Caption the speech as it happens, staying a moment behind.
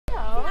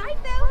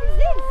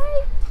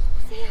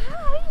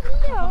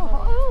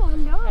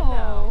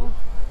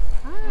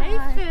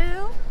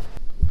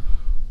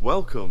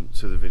Welcome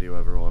to the video,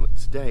 everyone.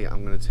 Today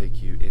I'm going to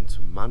take you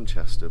into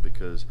Manchester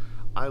because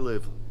I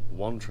live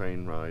one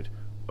train ride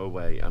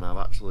away and I've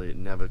actually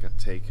never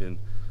taken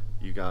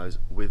you guys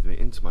with me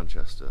into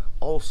Manchester.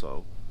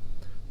 Also,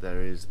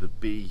 there is the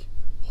bee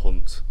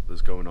hunt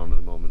that's going on at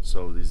the moment,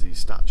 so there's these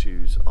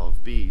statues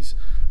of bees,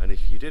 and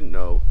if you didn't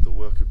know, the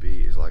worker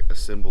bee is like a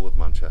symbol of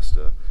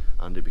Manchester,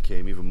 and it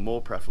became even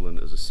more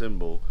prevalent as a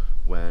symbol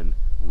when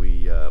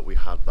we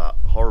had that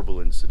horrible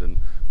incident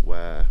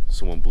where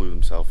someone blew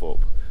themselves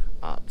up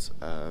at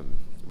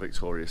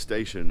Victoria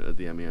Station at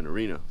the MEN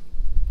Arena.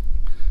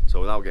 So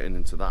without getting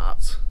into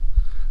that,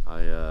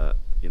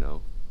 you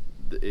know,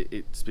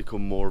 it's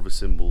become more of a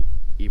symbol,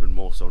 even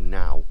more so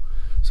now.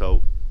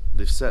 So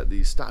they've set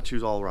these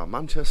statues all around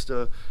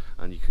Manchester,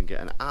 and you can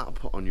get an app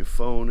on your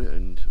phone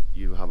and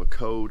you have a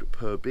code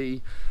per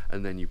bee,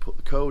 and then you put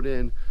the code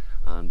in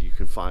and you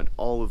can find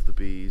all of the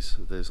bees.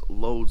 There's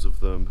loads of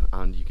them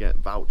and you get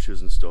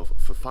vouchers and stuff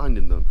for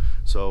finding them.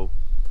 So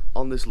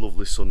on this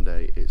lovely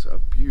Sunday, it's a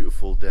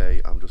beautiful day.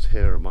 I'm just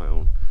here at my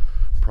own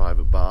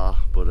private bar,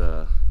 but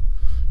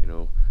you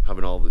know,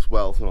 having all this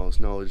wealth and all this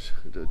knowledge,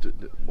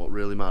 what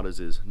really matters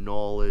is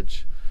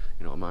knowledge.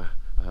 You know,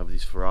 I have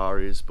these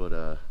Ferraris,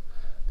 but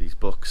these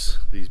books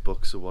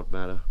are what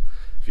matter.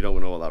 If you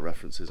don't know what that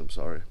reference is, I'm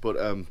sorry. But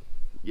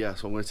yeah,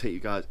 so I'm going to take you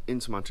guys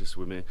into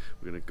Manchester with me.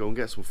 We're going to go and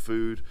get some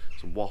food,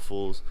 some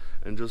waffles,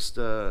 and just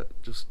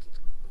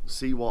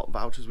see what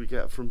vouchers we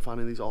get from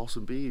finding these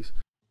awesome bees.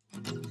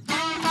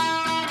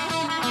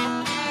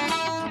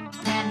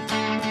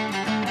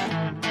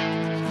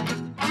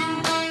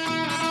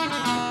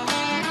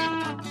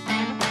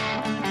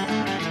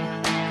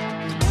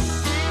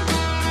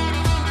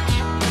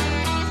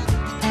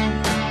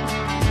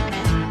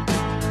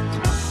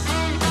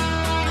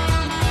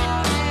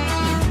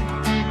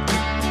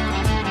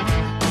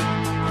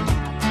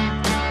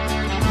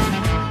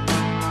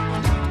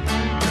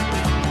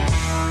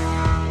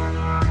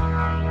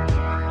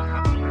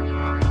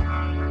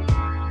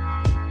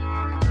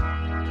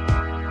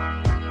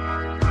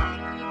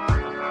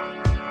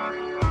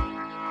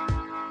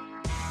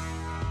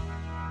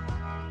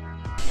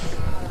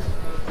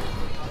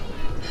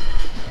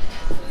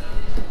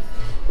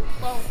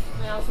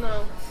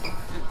 No.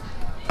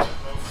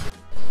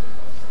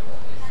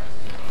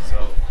 So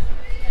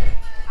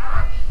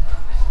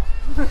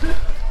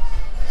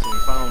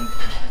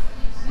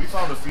we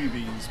found a few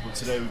bees, but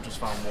today we've just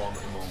found one at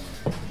the moment.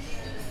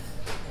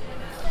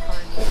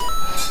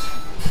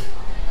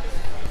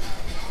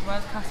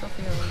 Where's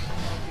Castlefield?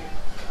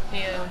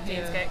 Here,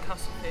 Deansgate,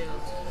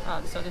 Castlefield.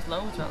 Oh, so there's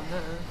loads around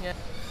there. Yeah.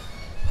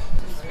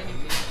 Spinning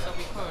bees, so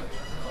we could go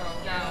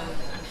down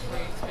and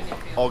through spinning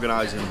bees.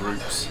 Organising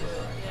routes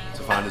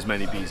to find as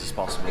many bees as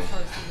possible.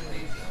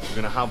 We're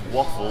going to have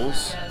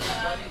waffles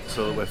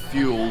so that we're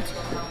fueled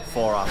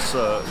for our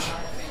search,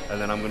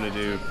 and then I'm going to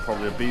do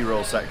probably a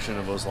B-roll section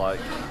of us like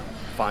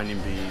finding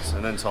bees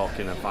and then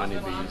talking and finding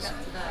bees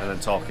and then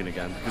talking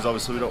again, because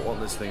obviously we don't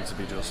want this thing to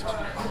be just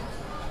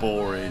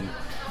boring,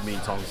 me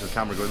talking to the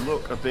camera going,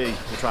 look, a bee.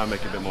 We'll try and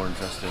make it a bit more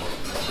interesting.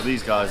 So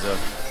these guys are,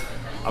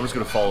 I'm just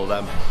going to follow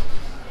them.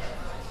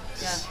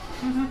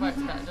 Yeah, works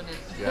better, doesn't it?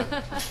 Yeah,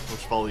 we'll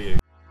just follow you.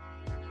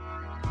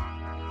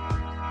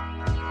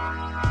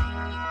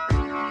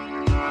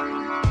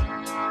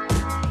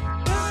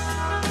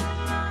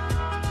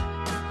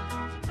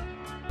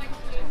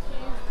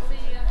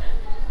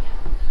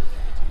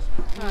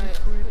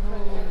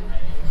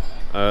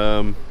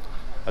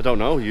 I don't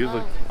know,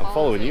 I'm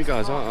following you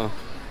guys, aren't I?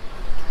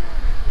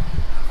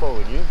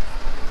 Following you?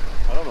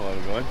 I don't know where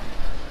we're going.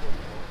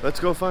 Let's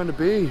go find a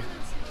bee.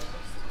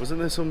 Wasn't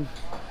there some...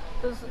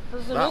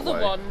 There's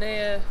another one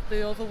near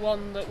the other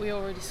one that we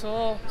already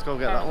saw. Let's go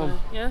get that one.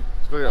 Yeah?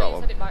 Let's go get that one.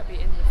 You said it might be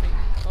in the thing.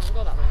 Well, we'll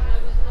go that way.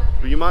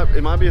 But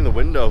it might be in the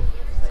window.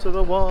 To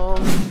the wall.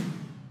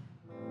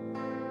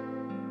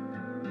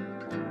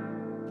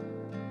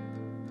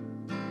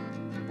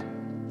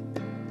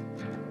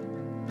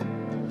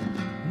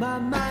 My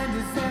mind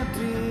is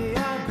empty,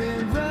 I've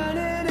been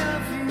running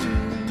out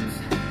fumes.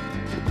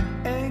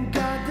 Ain't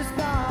got the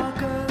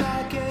sparkle,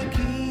 I can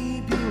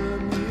keep you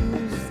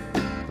amused.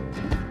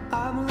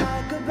 I'm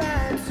like a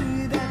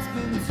battery that's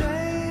been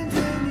trained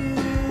in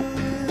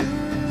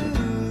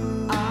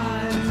you.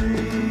 I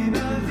dream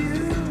of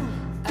you,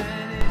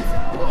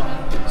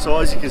 and it's So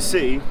as you can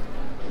see,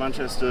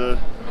 Manchester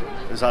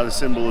has had a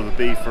symbol of a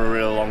bee for a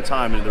really long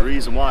time, and the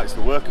reason why it's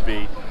the worker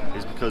bee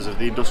is because of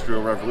the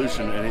Industrial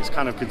Revolution, and it's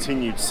kind of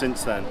continued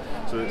since then.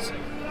 So it's,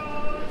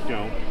 you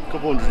know, a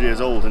couple hundred years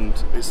old and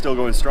it's still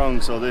going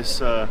strong. So this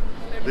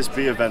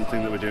bee event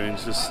thing that we're doing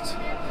is just,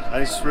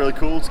 and it's just really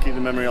cool to keep the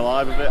memory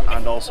alive of it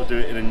and also do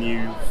it in a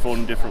new,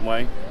 fun, different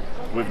way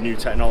with new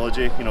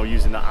technology. You know,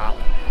 using the app,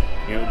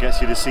 you know, it gets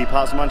you to see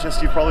parts of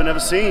Manchester you've probably never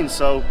seen.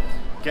 So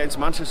get into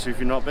Manchester if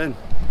you've not been.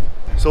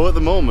 So at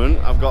the moment,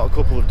 I've got a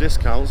couple of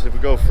discounts. If we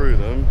go through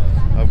them,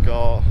 I've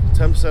got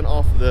 10%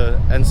 off the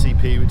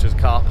NCP, which is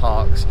car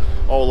parks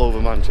all over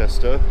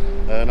Manchester,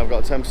 and I've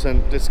got a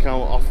 10%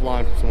 discount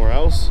offline from somewhere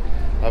else.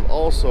 I've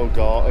also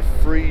got a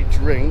free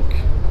drink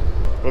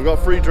I've got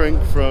a free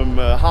drink from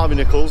Harvey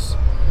Nichols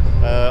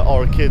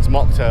or a kid's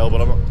mocktail,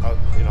 but I'm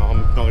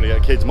not going to get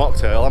a kid's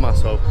mocktail, am I?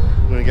 So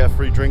I'm going to get a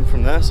free drink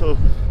from there. So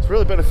it's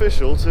really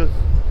beneficial to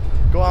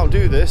go out and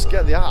do this,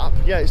 get the app.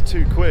 Yeah, it's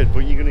 £2, but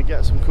you're going to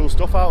get some cool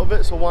stuff out of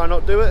it, so why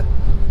not do it?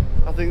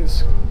 I think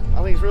it's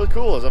really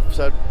cool, as I've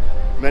said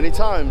many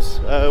times.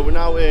 We're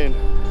now in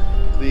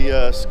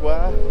the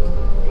square,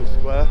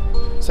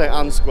 St.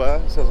 Anne's Square,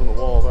 it says on the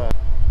wall there.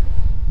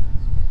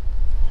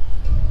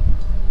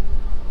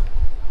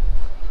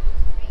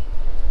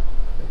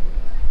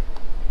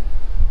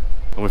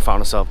 And we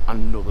found ourselves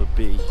another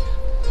bee.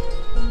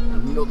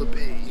 Another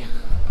bee.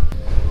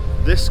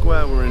 This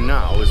square we're in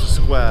now is a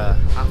square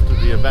after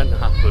the event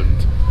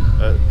happened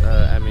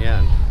at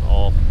MEN,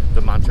 or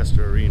the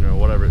Manchester Arena, or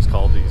whatever it's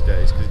called these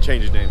days, because it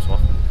changes names so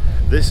often.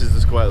 This is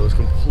the square that was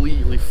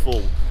completely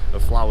full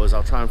of flowers.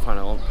 I'll try and find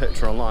a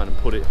picture online and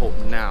put it up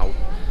now.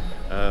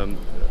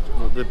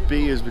 The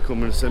bee is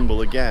becoming a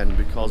symbol again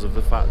because of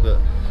the fact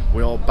that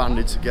we all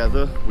banded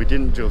together. We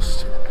didn't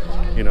just,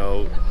 you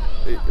know,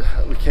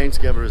 we came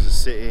together as a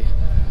city.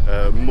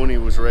 Money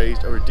was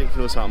raised, a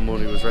ridiculous amount of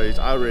money was raised.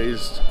 I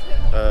raised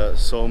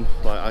some,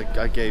 like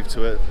I gave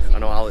to it. I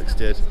know Alex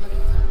did,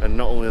 and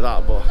not only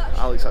that, but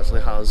Alex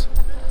actually has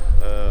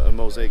a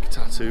mosaic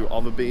tattoo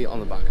of a bee on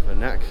the back of her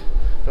neck.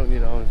 Don't you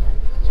know?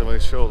 So if I can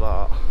show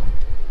that.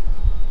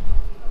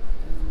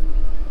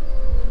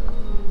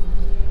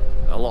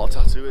 A lot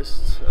of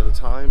tattooists at the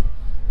time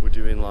were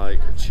doing like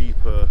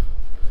cheaper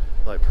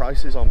like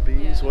prices on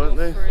bees, weren't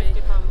they?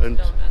 £50 and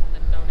then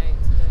donate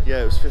to the...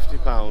 Yeah, it was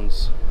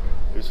 £50.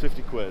 It was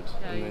 50 quid.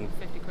 Yeah, and then,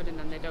 50 quid, and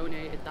then they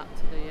donated that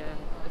to the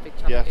big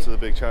charity. yeah, to the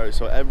big charity.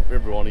 So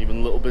everyone,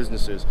 even little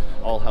businesses,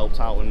 all helped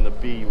out, and the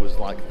bee was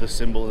like the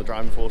symbol and the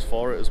driving force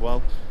for it as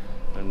well.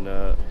 And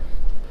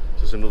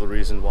just another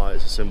reason why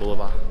it's a symbol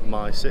of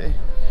my city.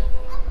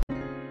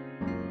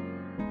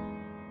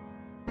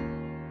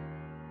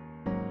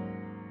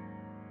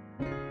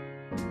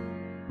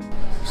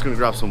 Just gonna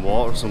grab some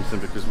water or something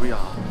because we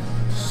are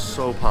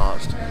so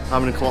parched.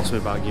 Having a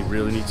colostomy bag, you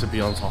really need to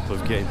be on top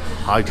of getting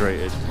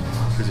hydrated,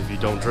 because if you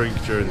don't drink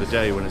during the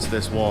day when it's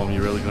this warm,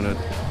 you're really gonna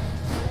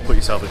put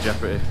yourself in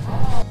jeopardy.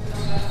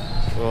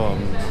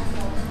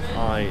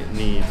 I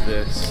need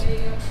this.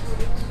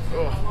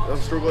 Oh, I'm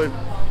struggling.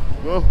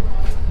 Oh.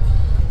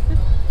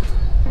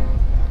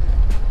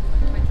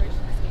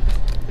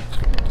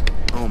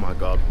 Oh my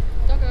god.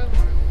 Doggo.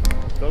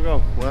 Doggo,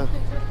 where?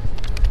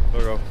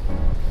 Doggo.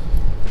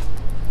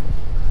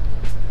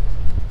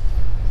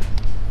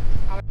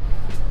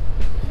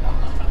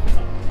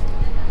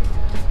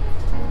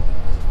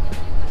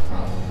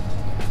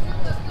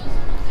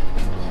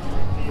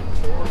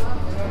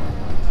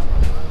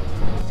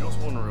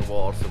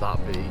 For that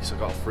bee, so I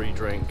got a free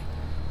drink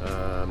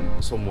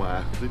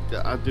somewhere.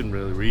 I didn't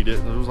really read it,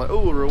 and it was like,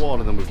 oh, a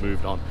reward, and then we've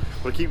moved on.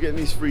 But I keep getting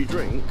these free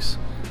drinks,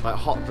 like a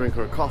hot drink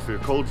or a coffee or a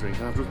cold drink,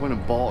 and I've just went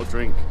and bought a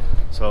drink.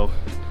 So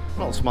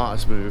not the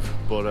smartest move,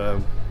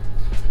 but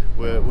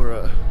we're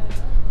at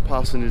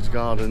Parsonage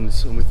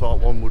Gardens, and we thought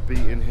one would be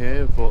in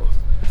here, but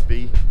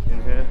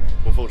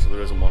unfortunately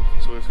there isn't one,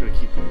 so we're just going to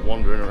keep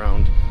wandering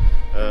around.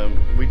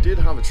 We did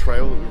have a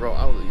trail that we wrote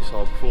out that you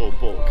saw before,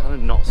 but kind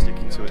of not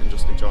sticking to it and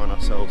just enjoying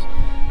ourselves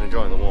and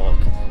enjoying the walk.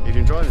 If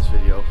you enjoyed this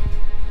video,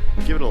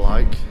 give it a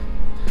like,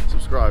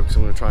 subscribe, because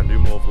I'm going to try and do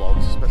more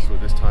vlogs, especially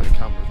with this tiny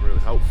camera, is really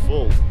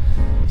helpful.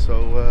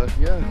 So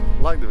yeah,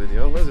 like the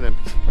video. Where's an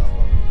NPC car?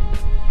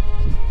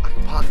 I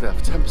can park there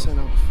for 10%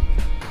 off.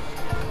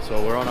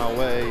 So we're on our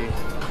way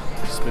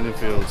to Spinning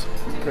Fields.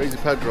 Crazy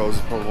Pedro's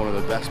is probably one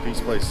of the best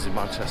pizza places in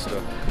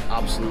Manchester.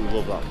 Absolutely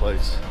love that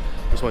place.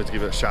 Just wanted to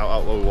give it a shout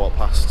out while we walk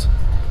past.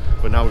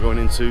 But now we're going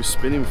into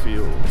Spinning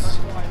Fields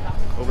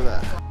over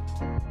there.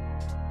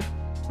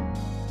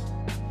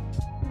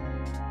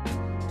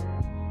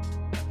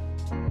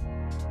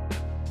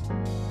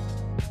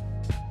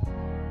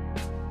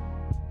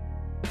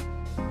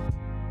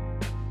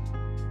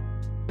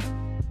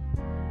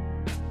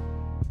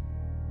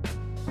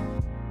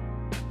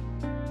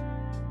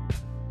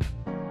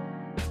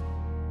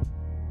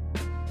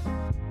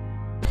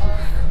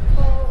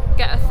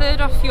 Get a third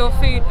off your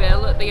food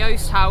bill at the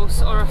Oast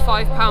House, or a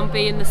 £5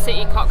 bee in the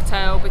City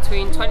cocktail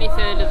between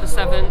 23rd of the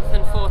 7th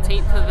and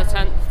 14th of the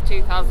 10th,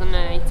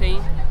 2018.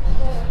 And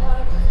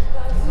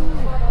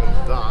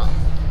that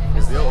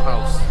is the Oat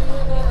House,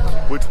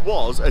 which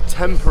was a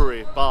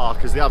temporary bar,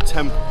 because they have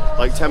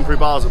temporary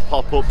bars that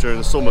pop up during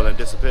the summer then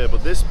disappear.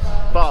 But this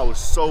bar was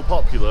so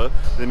popular,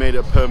 they made it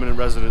a permanent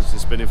residence in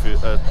Spinning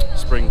Fields. It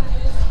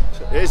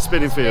is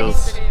Spinning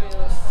Fields.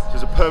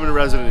 There's a permanent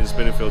resident in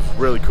Spinning Fields. It's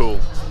really cool.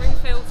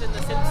 Springfield's in The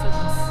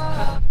Simpsons.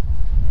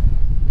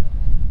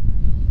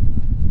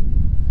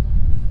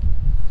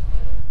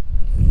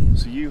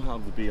 So you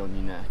have the bee on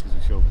your neck, as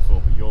we showed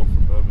before, but you're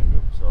from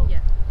Birmingham, so...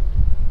 Yeah.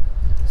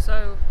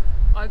 So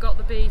I got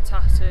the bee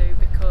tattoo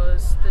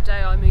because the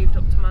day I moved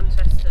up to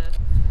Manchester,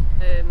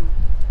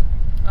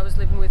 I was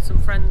living with some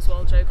friends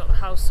while Joe got the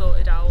house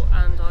sorted out,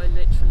 and I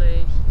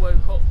literally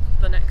woke up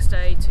the next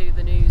day to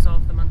the news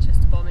of the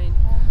Manchester bombing.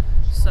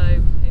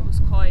 So it was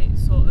quite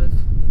sort of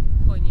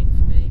poignant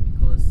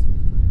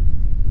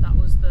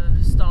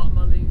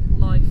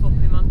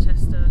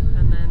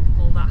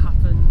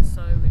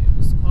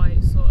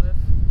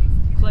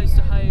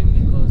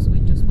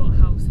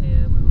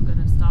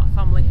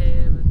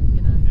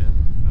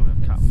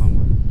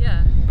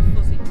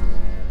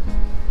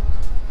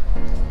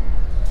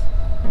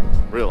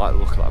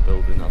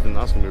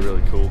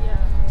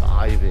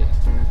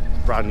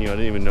brand new. I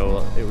didn't even know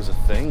that it was a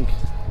thing.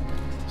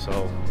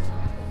 So,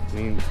 I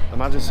mean,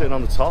 imagine sitting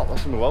on the top.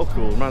 That's gonna be well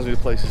cool. Reminds me of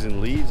places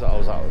in Leeds that I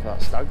was at with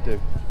that stag do.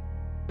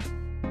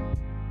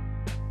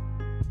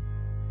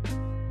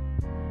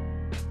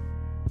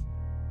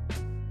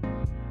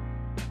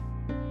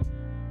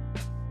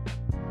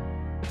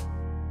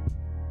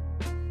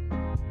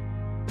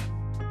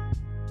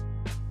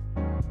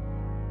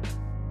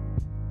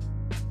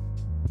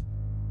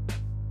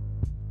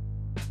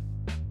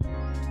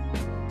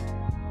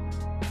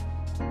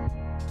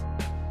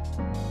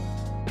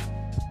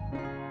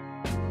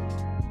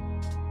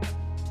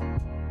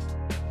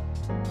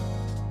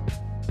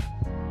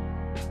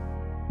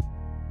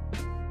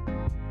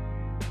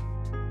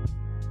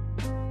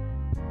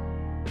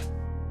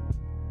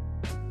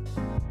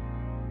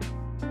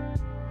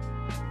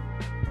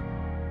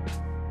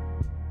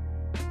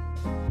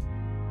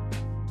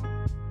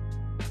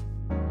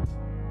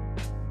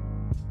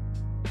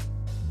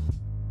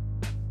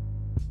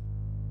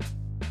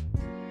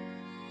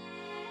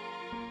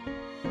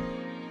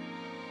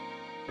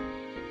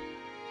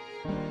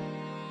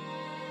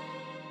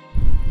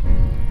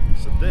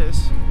 So this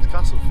is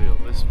Castlefield,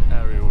 this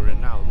area we're in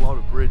now. A lot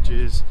of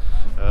bridges,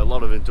 a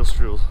lot of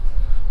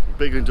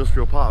big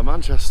industrial part of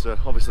Manchester.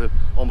 Obviously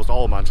almost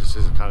all Manchester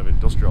is kind of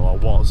industrial, or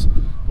was,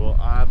 but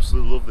I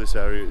absolutely love this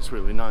area. It's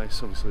really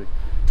nice. Obviously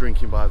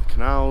drinking by the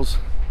canals,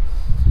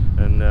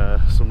 and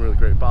some really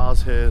great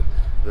bars here.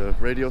 The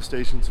radio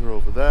stations are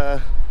over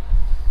there,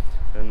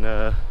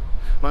 and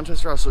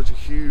Manchester has such a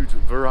huge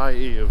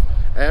variety of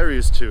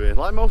areas to it,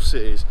 like most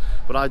cities,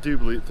 but I do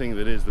think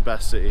that it is the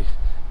best city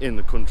in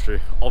the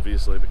country,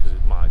 obviously, because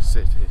it's my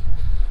city.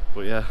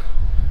 But yeah,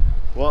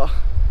 what?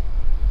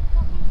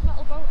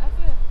 Metal boat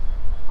ever.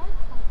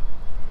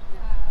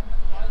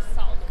 I was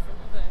sat on the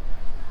front of it.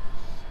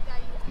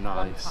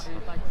 Nice.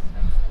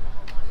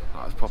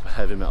 That's a proper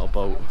heavy metal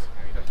boat.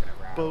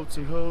 Boats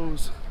and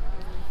hoes.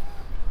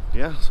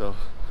 Yeah, so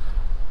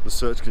the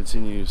search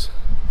continues.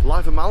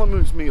 Life of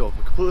Malamutes meetup.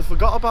 I completely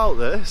forgot about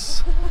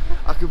this.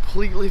 I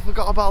completely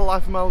forgot about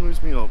Life of Malamutes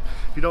meetup.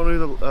 If you don't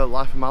know who the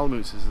Life of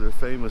Malamutes is, they're a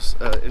famous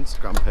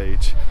Instagram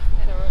page.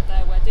 They were at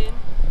their wedding,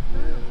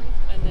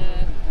 and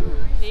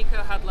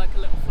Niko had like a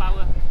little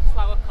flower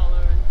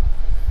collar, and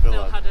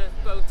Phil had a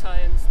bow tie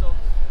and stuff.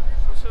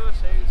 I'm sure I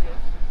showed you.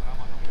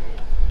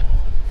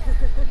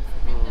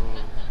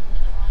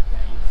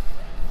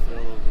 Phil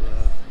over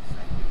there.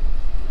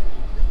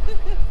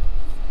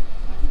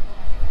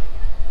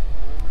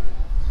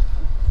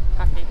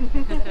 Happy.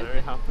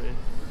 Very happy.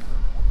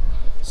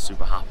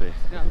 Super happy.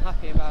 Yeah, I'm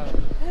happy about it.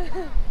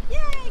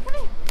 Yay, come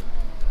here.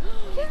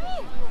 Come here.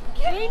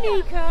 Hey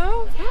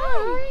Niko.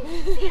 Hi.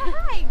 Say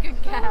hi, good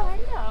girl.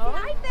 Hello.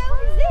 Say hi, Phil.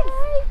 Who's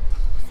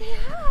this? Say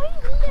hi.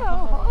 Hello.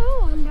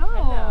 Oh, no.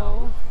 Hello.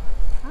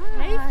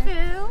 Hi. Hey,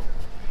 Phil.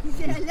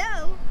 Say hello.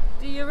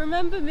 Do you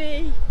remember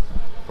me?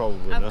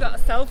 Probably I've not. got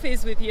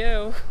selfies with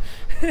you.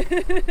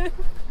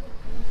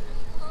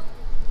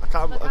 I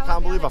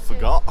can't believe I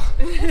forgot. What's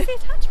the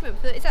attachment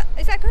for is that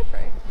GoPro?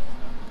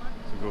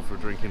 So go for a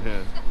drink in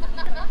here.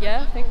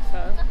 Yeah, I think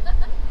so.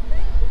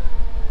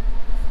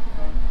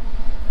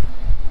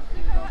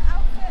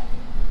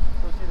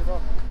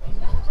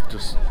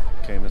 Just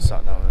came and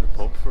sat down in a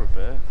pub for a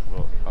beer.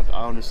 But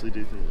I honestly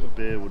do think a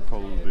beer would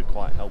probably be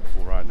quite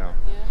helpful right now.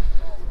 Yeah.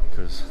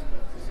 Because,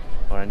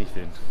 or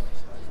anything,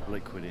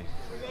 liquidy.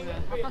 Yeah.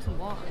 I've got some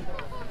water.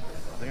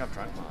 I think I've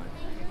drank mine.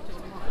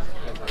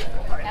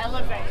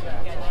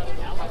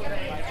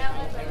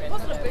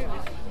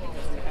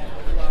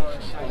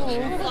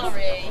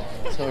 Sorry.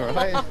 It's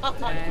alright.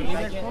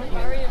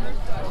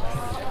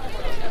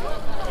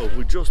 Oh,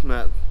 we just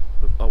met.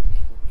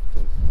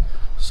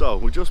 So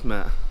we just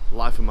met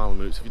Life of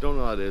Malamutes. If you don't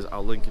know what that is,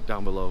 I'll link it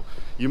down below.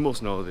 You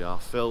must know who they are.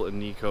 Phil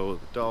and Niko,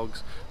 the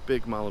dogs,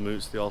 big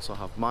Malamutes. They also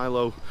have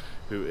Milo,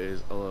 who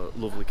is a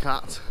lovely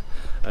cat,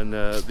 and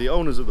the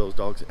owners of those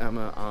dogs,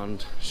 Emma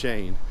and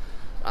Shane,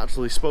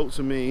 actually spoke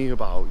to me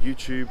about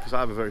YouTube, because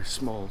I have a very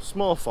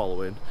small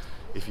following.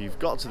 If you've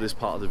got to this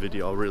part of the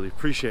video, I really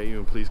appreciate you,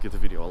 and please give the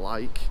video a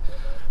like.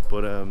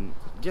 But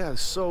yeah,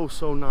 so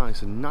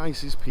nice, and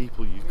nicest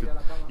people you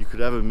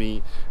could ever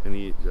meet.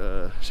 And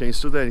Shane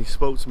stood there and he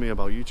spoke to me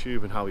about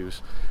YouTube and how he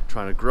was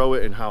trying to grow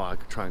it and how I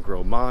could try and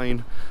grow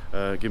mine,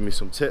 give me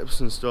some tips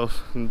and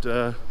stuff. And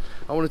I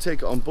want to take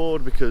it on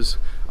board because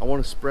I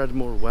want to spread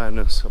more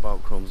awareness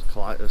about Crohn's and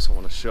colitis. I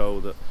want to show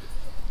that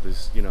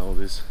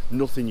there's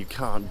nothing you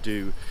can't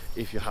do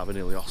if you have an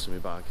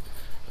ileostomy bag,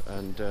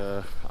 and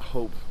I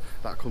hope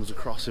that comes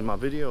across in my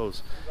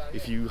videos.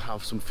 If you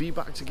have some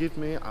feedback to give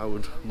me, I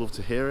would love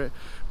to hear it.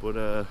 But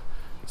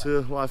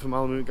to Life of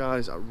Malamute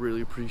guys, I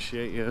really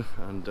appreciate you,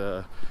 and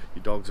your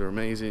dogs are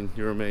amazing,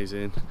 you're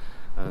amazing,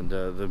 and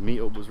the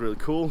meetup was really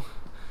cool,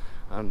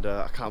 and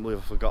I can't believe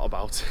I forgot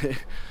about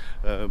it.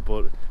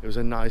 But it was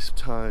a nice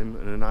time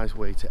and a nice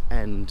way to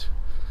end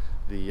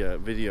the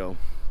video.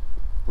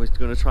 We're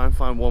going to try and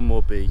find one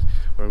more bee,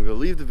 where I'm going to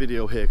leave the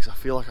video here because I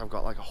feel like I've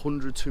got like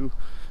 100 to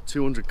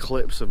 200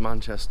 clips of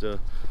Manchester,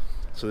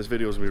 so this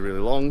video is going to be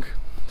really long.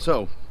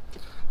 So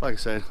like I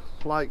said,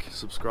 like,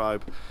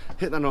 subscribe,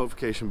 hit that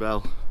notification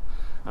bell,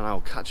 and I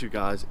will catch you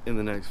guys in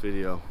the next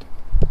video.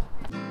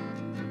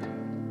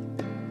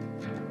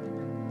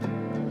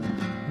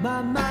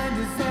 My mind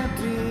is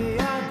empty,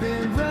 I've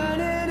been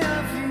running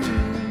on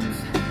fumes.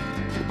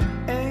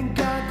 Ain't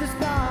got the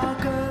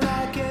sparkle,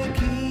 I can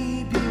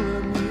keep you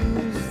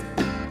amused.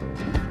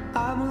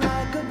 I'm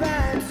like a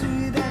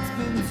battery that's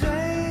been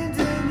trained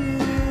in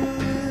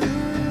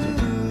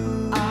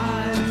you.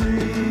 I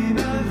dream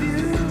of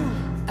you,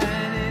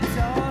 and it's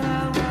all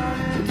I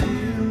wanna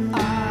do.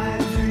 I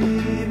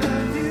dream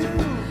of you,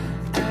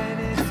 and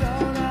it's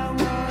all I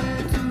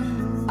wanna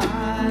do.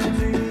 I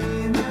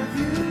dream of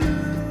you.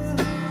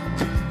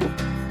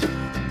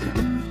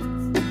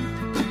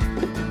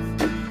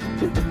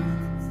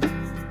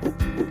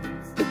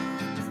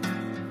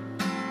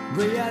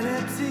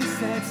 Reality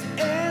sets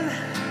in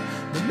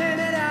the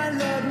minute I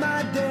let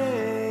my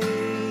day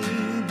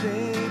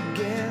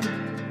begin,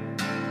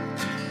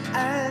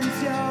 and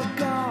you're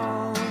gone.